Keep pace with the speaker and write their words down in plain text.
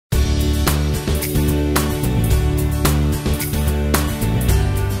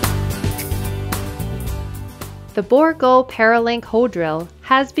The Bourgault Paralink Hoe Drill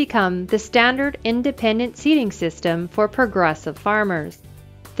has become the standard independent seeding system for progressive farmers.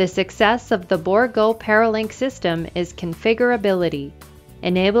 The success of the Bourgault Paralink system is configurability,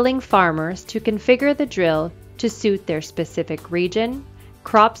 enabling farmers to configure the drill to suit their specific region,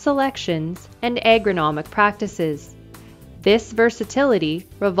 crop selections, and agronomic practices. This versatility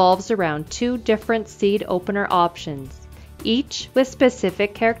revolves around two different seed opener options, each with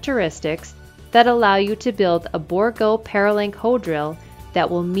specific characteristics that allow you to build a Bourgault Paralink Hoe Drill that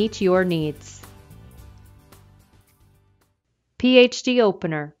will meet your needs. PhD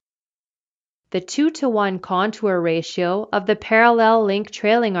Opener. The 2:1 contour ratio of the parallel link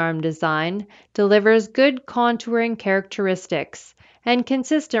trailing arm design delivers good contouring characteristics and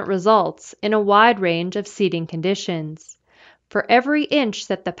consistent results in a wide range of seeding conditions. For every inch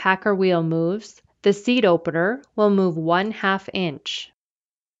that the packer wheel moves, the seed opener will move 1/2 inch.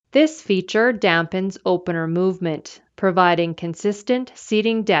 This feature dampens opener movement, providing consistent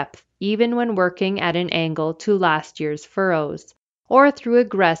seeding depth even when working at an angle to last year's furrows, or through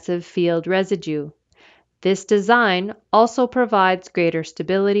aggressive field residue. This design also provides greater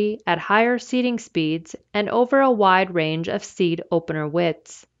stability at higher seeding speeds and over a wide range of seed opener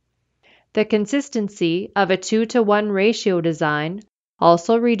widths. The consistency of a 2:1 ratio design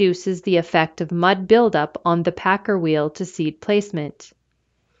also reduces the effect of mud buildup on the packer wheel to seed placement.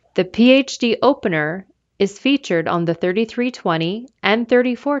 The PhD opener is featured on the 3320 and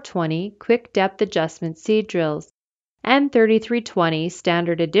 3420 quick depth adjustment seed drills and 3320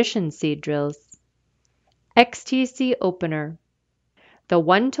 standard edition seed drills. XTC opener. The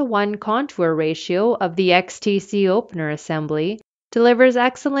 1:1 contour ratio of the XTC opener assembly delivers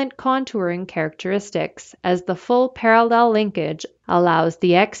excellent contouring characteristics, as the full parallel linkage allows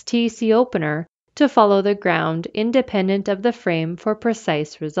the XTC opener to follow the ground independent of the frame for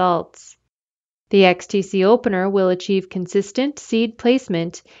precise results. The XTC opener will achieve consistent seed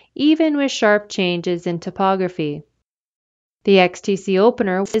placement even with sharp changes in topography. The XTC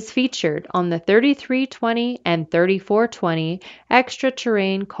opener is featured on the 3320 and 3420 extra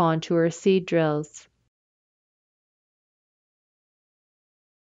terrain contour seed drills.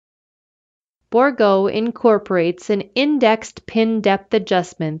 Bourgault incorporates an indexed pin depth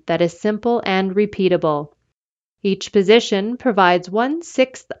adjustment that is simple and repeatable. Each position provides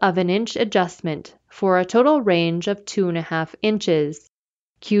 1/6 of an inch adjustment for a total range of 2.5 inches.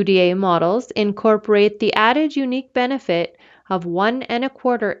 QDA models incorporate the added unique benefit of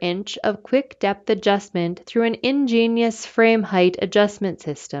 1¼ inch of quick depth adjustment through an ingenious frame height adjustment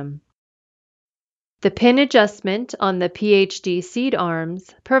system. The pin adjustment on the PhD seed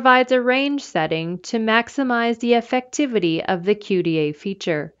arms provides a range setting to maximize the effectivity of the QDA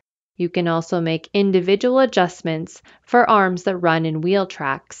feature. You can also make individual adjustments for arms that run in wheel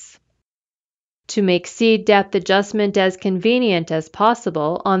tracks. To make seed depth adjustment as convenient as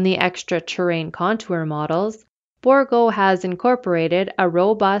possible on the extra terrain contour models, Bourgault has incorporated a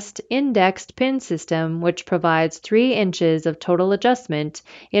robust indexed pin system which provides 3 inches of total adjustment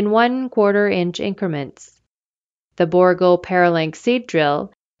in 1/4 inch increments. The Bourgault Paralink seed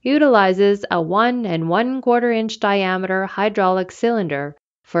drill utilizes a 1 1/4 inch diameter hydraulic cylinder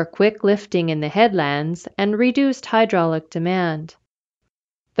for quick lifting in the headlands and reduced hydraulic demand.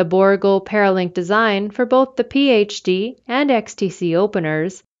 The Bourgault Paralink design for both the PhD and XTC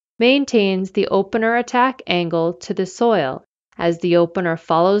openers maintains the opener attack angle to the soil as the opener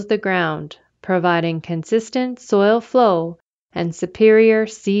follows the ground, providing consistent soil flow and superior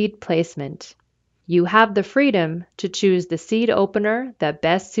seed placement. You have the freedom to choose the seed opener that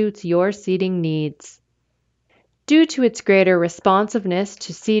best suits your seeding needs. Due to its greater responsiveness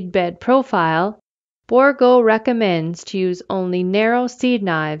to seedbed profile, Bourgault recommends to use only narrow seed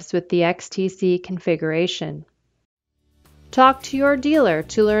knives with the XTC configuration. Talk to your dealer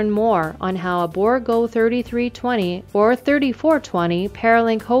to learn more on how a Bourgault 3320 or 3420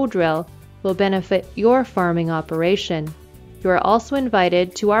 Paralink Hoe Drill will benefit your farming operation. You are also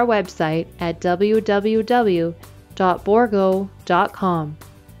invited to our website at www.bourgault.com.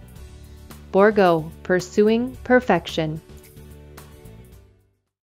 Bourgault, pursuing perfection.